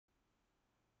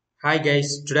Hi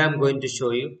guys, today I'm going to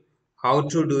show you how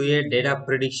to do a data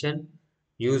prediction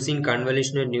using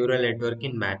convolutional neural network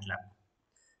in MATLAB.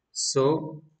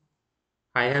 So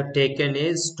I have taken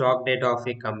a stock data of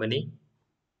a company.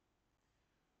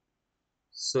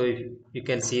 So if you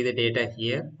can see the data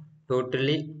here.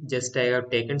 Totally just I have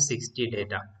taken 60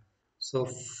 data. So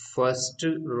first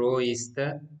row is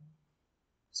the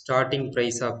starting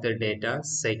price of the data,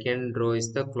 second row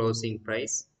is the closing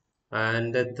price,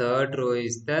 and the third row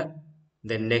is the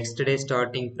next day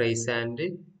starting price and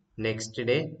next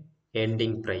day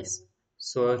ending price.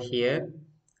 So here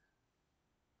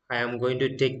I am going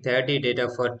to take 30 data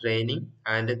for training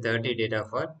and 30 data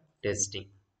for testing.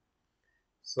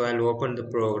 So I'll open the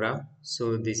program.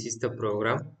 So this is the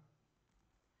program.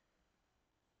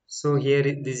 So here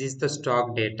this is the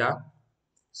stock data.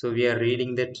 So we are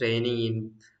reading the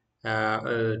training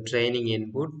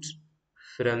input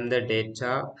from the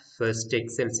data. First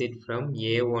Excel sheet from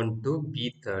A1 to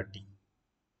B30.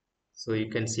 So you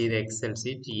can see the Excel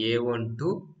sheet A1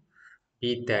 to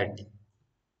B30.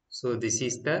 So this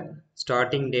is the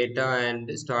starting data and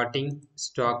starting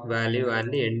stock value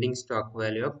and the ending stock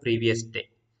value of previous day.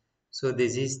 So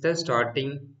this is the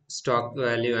starting stock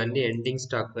value and the ending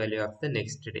stock value of the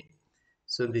next day.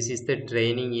 So this is the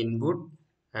training input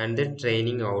and the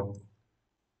training output.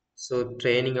 So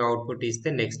training output is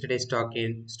the next day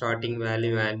starting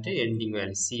value and the ending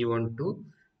value C1 to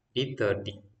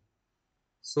D30.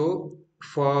 So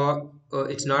for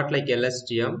it's not like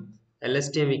LSTM.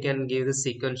 LSTM we can give the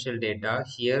sequential data.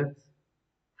 Here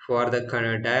for the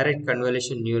direct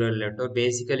convolution neural network,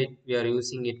 basically we are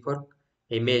using it for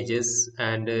images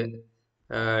and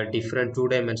different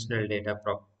two-dimensional data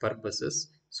purposes.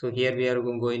 So here we are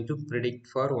going to predict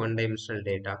for one-dimensional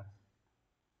data.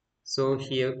 So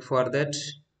here for that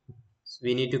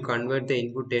we need to convert the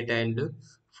input data into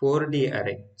 4D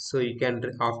array. So you can,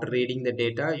 after reading the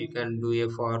data, you can do a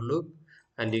for loop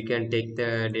and you can take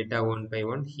the data one by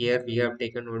one. Here we have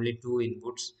taken only two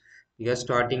inputs, because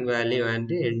starting value and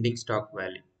the ending stock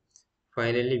value.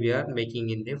 Finally we are making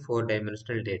in the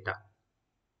four-dimensional data.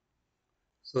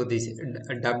 So this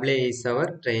AA is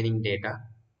our training data,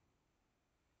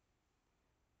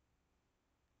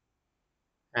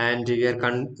 and we are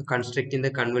constructing the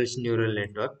convolution neural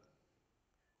network.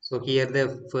 So here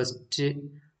the first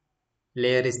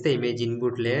layer is the image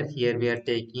input layer. Here we are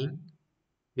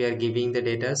giving the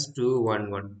data as 2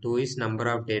 1 1. 2 is number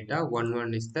of data, 1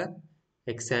 1 is the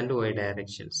x and y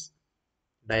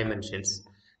dimensions.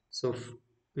 So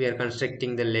we are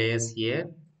constructing the layers here.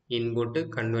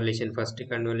 Input convolution, first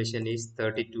convolution is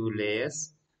 32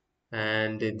 layers,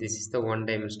 and this is the one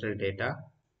dimensional data.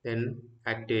 Then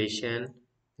activation,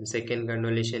 and second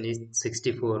convolution is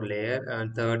 64 layer,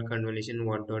 and third convolution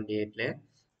 128 layer,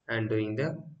 and doing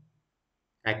the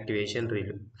activation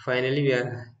review. Finally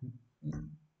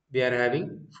we are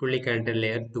having fully connected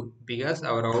layer 2, because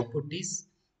our output is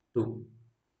 2,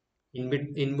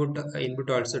 input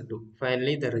also 2.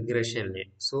 Finally the regression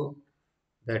layer. So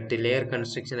that layer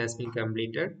construction has been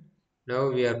completed. Now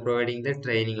we are providing the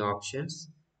training options,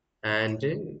 and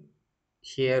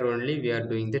here only we are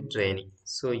doing the training.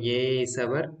 So A is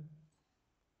our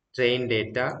train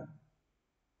data,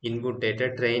 input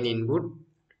data, train input,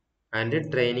 and the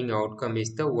training outcome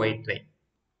is the Y train,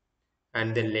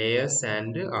 and the layers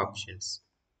and the options.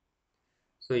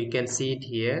 So you can see it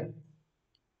here,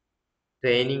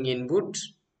 training input,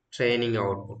 training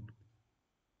output.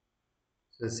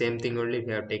 So the same thing only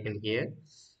we have taken here.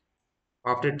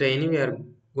 After training we are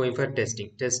going for testing.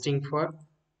 Testing for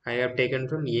I have taken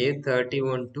from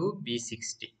A31 to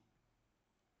B60.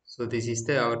 So this is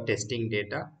our testing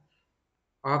data.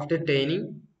 After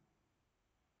training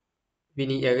we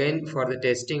need, again for the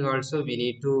testing also we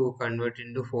need to convert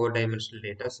into four-dimensional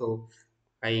data. So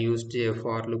I used a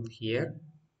for loop here.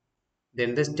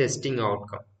 Then the testing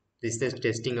outcome. This is the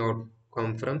testing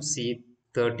outcome from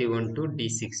C31 to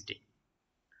D60.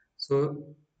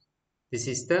 So this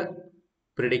is the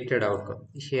predicted outcome.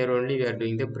 Here only we are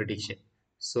doing the prediction.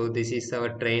 So this is our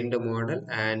trained model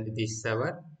and this is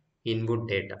our input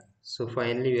data. So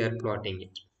finally we are plotting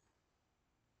it.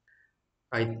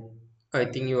 I I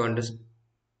think you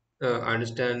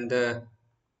understand the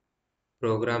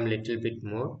program little bit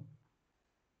more.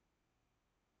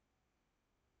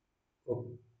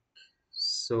 Okay.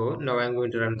 So now I'm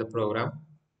going to run the program.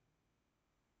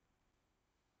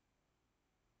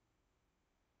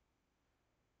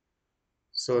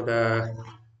 So the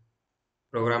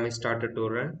program is started to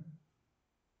run.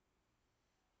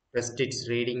 First it's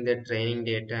reading the training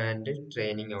data and the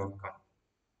training outcome.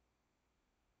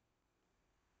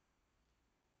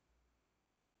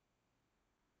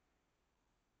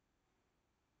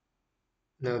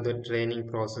 Now the training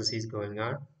process is going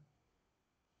on.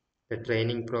 The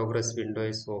training progress window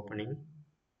is opening.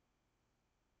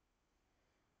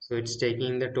 So it's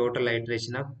taking the total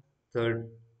iteration of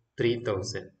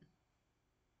 3000.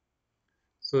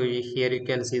 So here you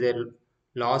can see the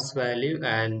loss value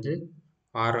and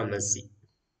RMSE.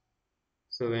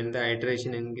 So when the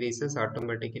iteration increases,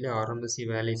 automatically RMSE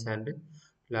values and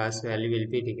loss value will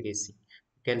be decreasing.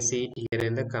 You can see it here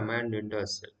in the command window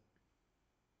as well.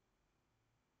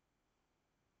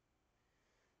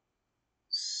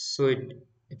 So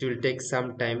it will take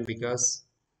some time because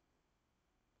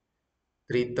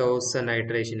 3000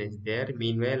 iteration is there.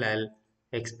 Meanwhile, I'll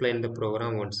explain the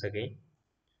program once again.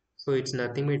 So it's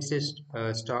nothing but it's just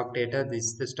stock data. This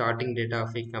is the starting data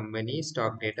of a company.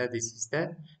 Stock data. This is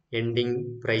the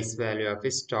ending price value of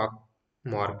a stock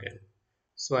market.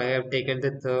 So I have taken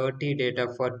the 30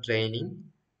 data for training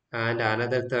and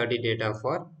another 30 data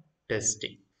for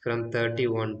testing from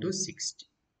 31 to 60.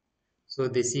 So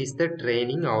this is the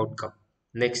training outcome.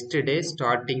 Next day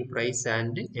starting price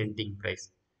and ending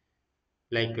price.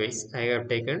 Likewise, I have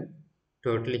taken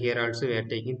totally here also we are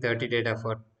taking 30 data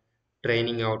for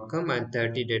training outcome and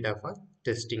 30 data for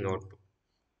testing output.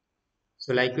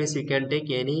 So likewise, you can take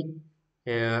any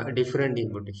different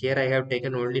input. Here I have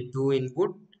taken only two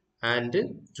input and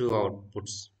two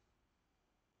outputs.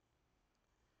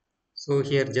 So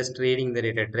here just reading the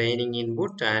data training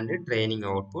input and training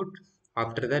output.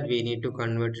 After that, we need to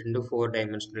convert into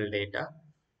four-dimensional data.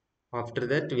 After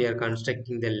that, we are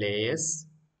constructing the layers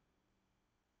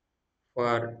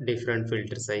for different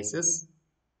filter sizes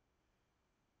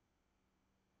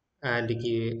and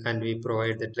we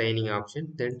provide the training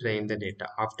option, then train the data.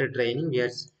 After training, we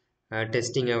are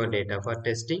testing our data. For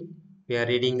testing, we are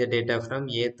reading the data from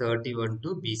A31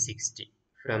 to B60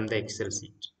 from the Excel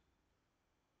sheet.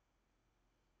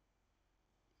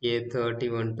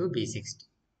 A31 to B60.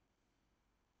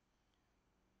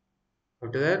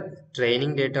 After that,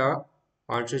 training data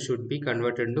also should be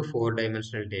converted into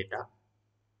four-dimensional data.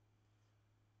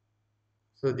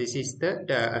 So this is the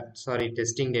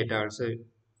testing data also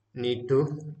need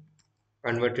to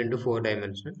convert into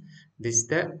four-dimensional. This is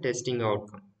the testing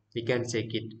outcome. We can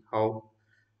check it how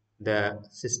the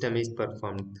system is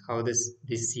performed, how this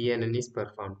CNN is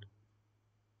performed.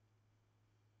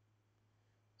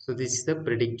 So this is the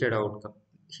predicted outcome.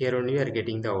 Here only we are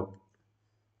getting the output.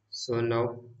 So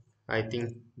now I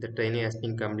think the training has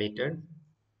been completed.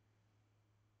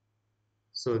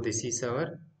 So this is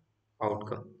our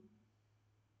outcome.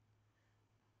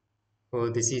 So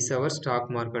this is our stock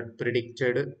market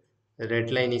predicted.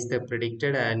 Red line is the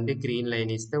predicted and the green line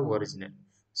is the original.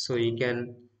 So you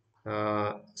can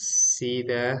see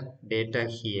the data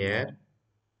here.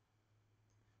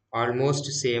 Almost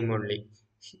same only.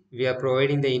 We are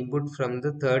providing the input from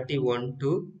the 31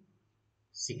 to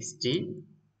 60.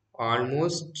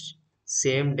 Almost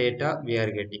same data we are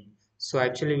getting. So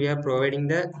actually we are providing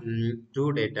the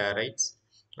two data, right?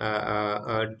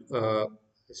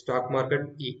 Stock market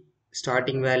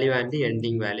starting value and the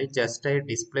ending value. Just I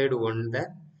displayed on the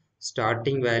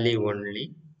starting value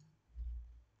only.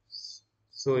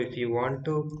 So if you want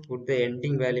to put the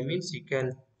ending value means you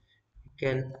can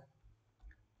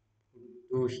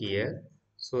do here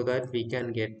so that we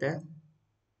can get the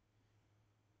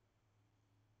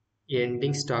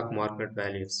ending stock market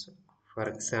values. For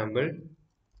example,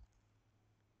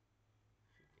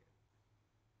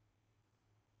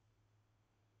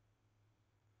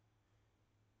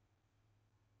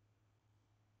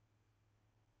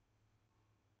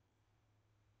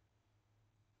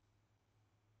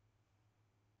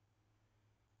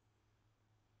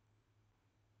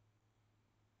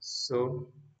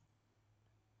 so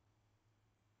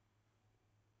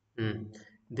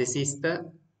this is the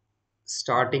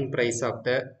starting price of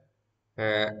the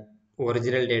uh,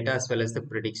 original data as well as the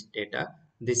prediction data.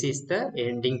 This is the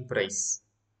ending price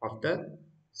of the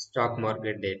stock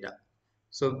market data.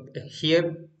 So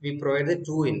here we provide the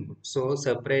two inputs. So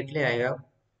separately I have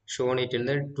shown it in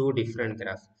the two different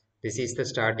graphs. This is the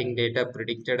starting data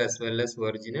predicted as well as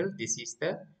original. This is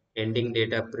the ending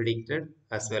data predicted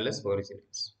as well as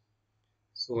originals.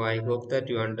 So I hope that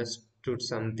you understood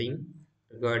something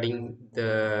regarding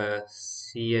the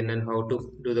CNN, how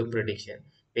to do the prediction.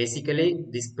 Basically,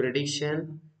 this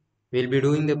prediction will be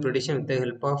doing the prediction with the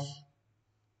help of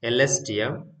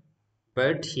LSTM,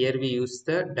 but here we use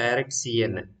the direct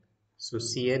CNN. So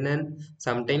CNN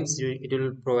sometimes it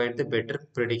will provide the better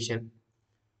prediction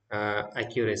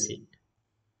accuracy.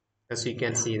 As you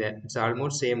can see that it's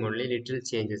almost same only little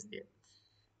changes there.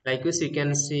 Likewise, you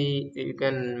can see you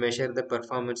can measure the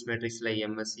performance metrics like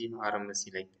MSE,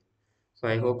 RMSE like that. So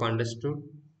I hope understood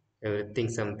everything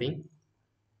something.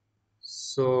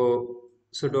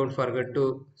 So don't forget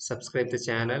to subscribe the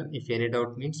channel. If any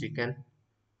doubt means you can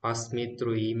ask me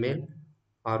through email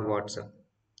or WhatsApp.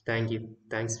 Thank you.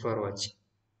 Thanks for watching.